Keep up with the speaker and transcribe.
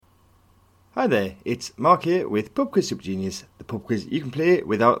Hi there, it's Mark here with Pub Quiz Super Genius, the pub quiz you can play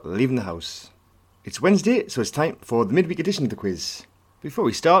without leaving the house. It's Wednesday, so it's time for the midweek edition of the quiz. Before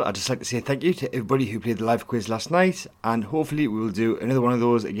we start, I'd just like to say thank you to everybody who played the live quiz last night, and hopefully we will do another one of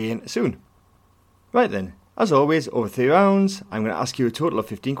those again soon. Right then, as always, over 3 rounds, I'm going to ask you a total of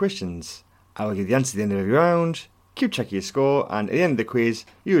 15 questions. I will give the answer at the end of every round, keep track of your score, and at the end of the quiz,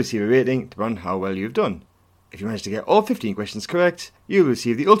 you will receive a rating to on how well you've done. If you manage to get all 15 questions correct, you will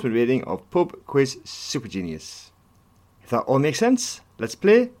receive the ultimate rating of Pub Quiz Super Genius. If that all makes sense, let's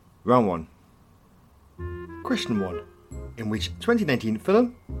play round 1. Question 1. In which 2019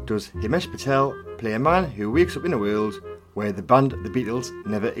 film does Himesh Patel play a man who wakes up in a world where the band The Beatles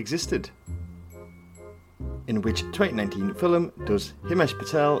never existed? In which 2019 film does Himesh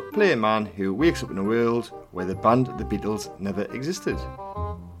Patel play a man who wakes up in a world where the band The Beatles never existed?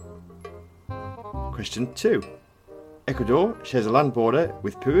 Question 2. Ecuador shares a land border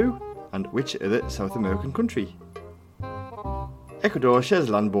with Peru and which other South American country? Ecuador shares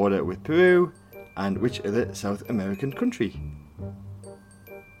a land border with Peru and which other South American country?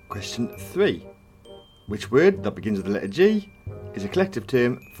 Question 3. Which word that begins with the letter G is a collective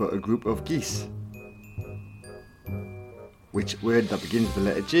term for a group of geese? Which word that begins with the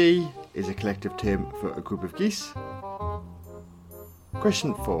letter G is a collective term for a group of geese?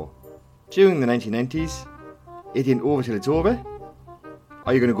 Question 4. During the 1990s, It Ain't Over Till It's Over,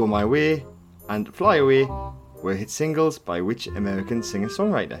 Are You Gonna Go My Way, and Fly Away were hit singles by which American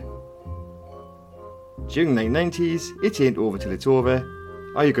singer-songwriter? During the 1990s, It Ain't Over Till It's Over,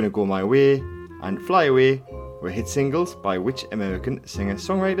 Are You Gonna Go My Way, and Fly Away were hit singles by which American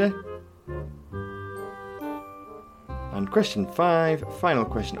singer-songwriter? And question 5, final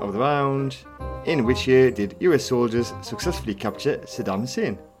question of the round. In which year did US soldiers successfully capture Saddam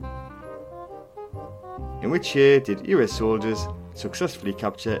Hussein? In which year did US soldiers successfully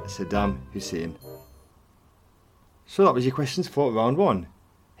capture Saddam Hussein? So that was your questions for round 1.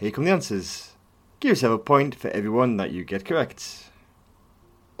 Here come the answers. Give yourself a point for every one that you get correct.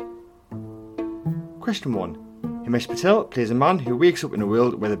 Question 1. Himesh Patel plays a man who wakes up in a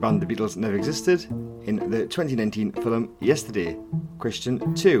world where the band The Beatles never existed in the 2019 film Yesterday.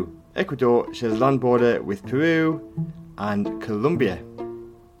 Question 2. Ecuador shares a land border with Peru and Colombia.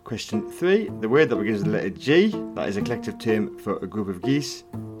 Question 3. The word that begins with the letter G, that is a collective term for a group of geese,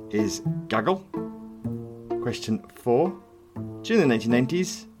 is gaggle. Question 4. During the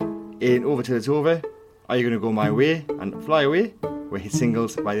 1990s, Ain't Over Till It's Over, Are You Gonna Go My Way, and Fly Away were hit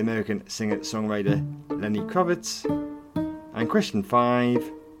singles by the American singer-songwriter Lenny Kravitz. And question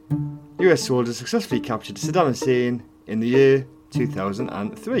 5. US soldiers successfully captured Saddam Hussein in the year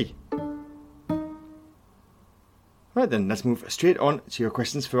 2003. Right then, let's move straight on to your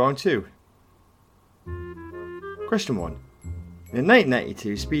questions for round 2. Question 1. In a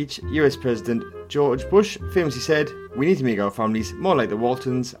 1992 speech, US President George Bush famously said, "We need to make our families more like the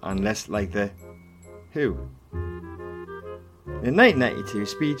Waltons and less like the..." Who? In a 1992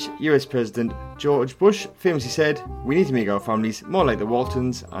 speech, US President George Bush famously said, "We need to make our families more like the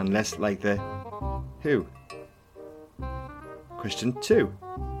Waltons and less like the..." Who? Question 2.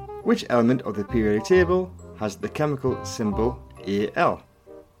 Which element of the periodic table has the chemical symbol Al?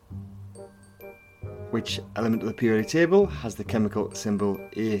 Which element of the periodic table has the chemical symbol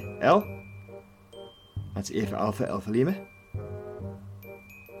Al? That's A for Alpha, L for Lima.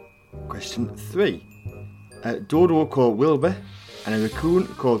 Question 3. A dodo called Wilbur and a raccoon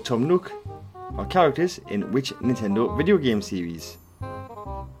called Tom Nook are characters in which Nintendo video game series?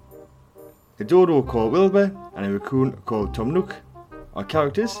 A dodo called Wilbur and a raccoon called Tom Nook are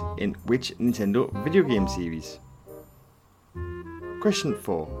characters in which Nintendo video game series? Question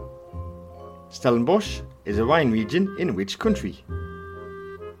 4. Stellenbosch is a wine region in which country?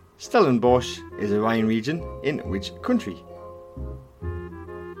 Stellenbosch is a wine region in which country?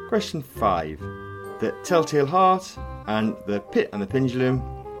 Question 5. The Telltale Heart and The Pit and the Pendulum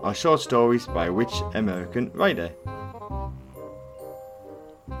are short stories by which American writer?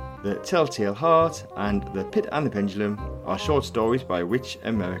 The Telltale Heart and The Pit and the Pendulum are short stories by which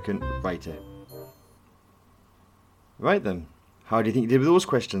American writer? Right then, how do you think you did with those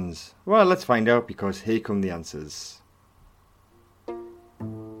questions? Well, let's find out because here come the answers.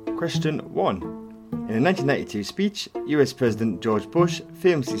 Question 1. In a 1992 speech, US President George Bush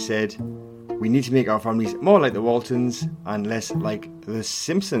famously said, "We need to make our families more like the Waltons and less like the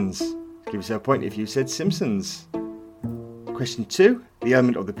Simpsons." Give yourself a point if you said Simpsons. Question 2. The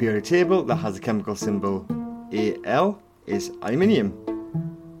element of the periodic table that has the chemical symbol Al is aluminium.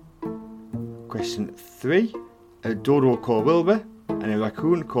 Question 3. A dodo called Wilbur and a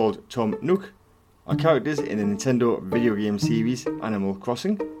raccoon called Tom Nook are characters in the Nintendo video game series Animal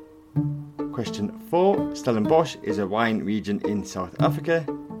Crossing. Question 4. Stellenbosch is a wine region in South Africa.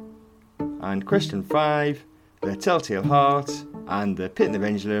 And question 5. The Telltale Heart and The Pit and the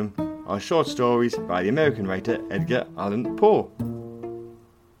Pendulum are short stories by the American writer Edgar Allan Poe.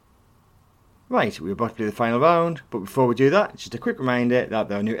 Right, we're about to play the final round, but before we do that, just a quick reminder that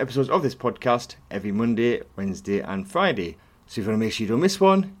there are new episodes of this podcast every Monday, Wednesday and Friday. So if you want to make sure you don't miss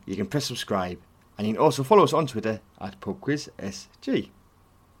one, you can press subscribe. And you can also follow us on Twitter at PubQuizSG.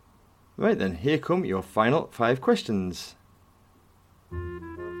 Right then, here come your final 5 questions.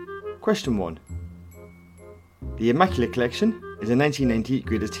 Question 1. The Immaculate Collection is a 1990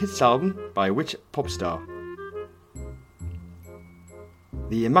 greatest hits album by which pop star?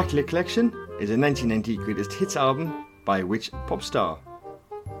 The Immaculate Collection is a 1990 greatest hits album by which pop star?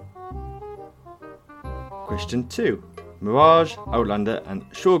 Question 2. Mirage, Outlander and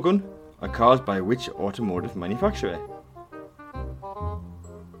Shogun are cars by which automotive manufacturer?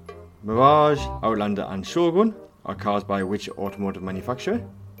 Mirage, Outlander and Shogun are cars by which automotive manufacturer?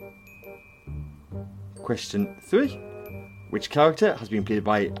 Question 3. Which character has been played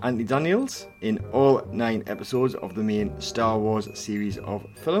by Anthony Daniels in all 9 episodes of the main Star Wars series of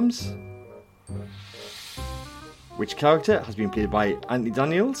films? Which character has been played by Anthony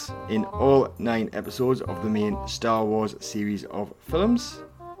Daniels in all 9 episodes of the main Star Wars series of films?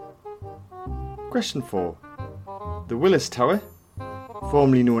 Question 4. The Willis Tower,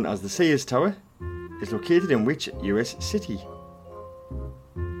 formerly known as the Sears Tower, is located in which US city?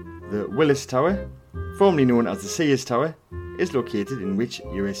 The Willis Tower, formerly known as the Sears Tower, is located in which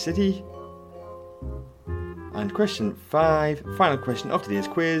US city? And question 5, final question of today's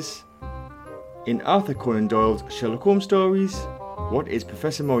quiz. In Arthur Conan Doyle's Sherlock Holmes stories, what is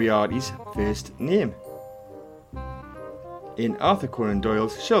Professor Moriarty's first name? In Arthur Conan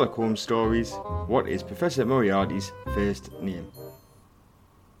Doyle's Sherlock Holmes stories, what is Professor Moriarty's first name?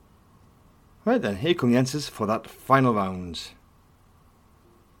 Right then, here come the answers for that final round.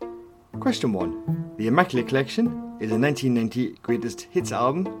 Question 1. The Immaculate Collection is a 1990 greatest hits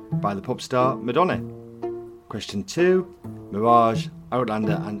album by the pop star Madonna. Question 2. Mirage,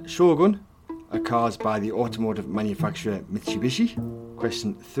 Outlander and Shogun are cars by the automotive manufacturer Mitsubishi.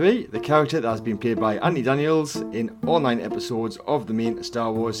 Question 3. The character that has been played by Anthony Daniels in all 9 episodes of the main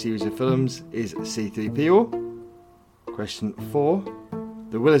Star Wars series of films is C-3PO. Question 4.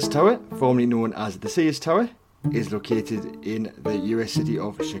 The Willis Tower, formerly known as the Sears Tower, is located in the US city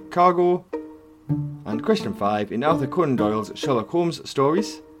of Chicago. And question 5. In Arthur Conan Doyle's Sherlock Holmes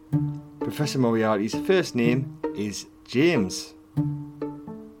stories, Professor Moriarty's first name is James.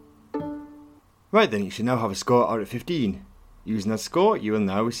 Right then, you should now have a score out of 15. Using that score, you will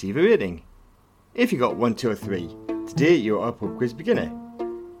now receive a rating. If you got 1, 2 or 3, today you are a pub quiz beginner.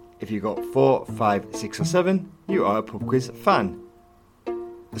 If you got 4, 5, 6 or 7, you are a pub quiz fan.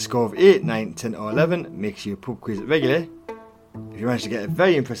 A score of 8, 9, 10 or 11 makes you a pub quiz regular. If you manage to get a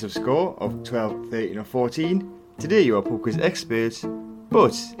very impressive score of 12, 13 or 14, today you are a pub quiz expert.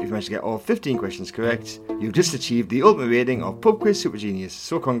 But if you manage to get all 15 questions correct, you've just achieved the ultimate rating of Pub Quiz Super Genius,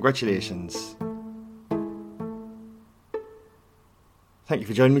 so congratulations. Thank you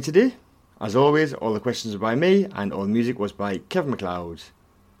for joining me today. As always, all the questions were by me and all the music was by Kevin MacLeod.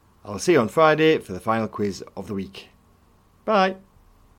 I'll see you on Friday for the final quiz of the week. Bye.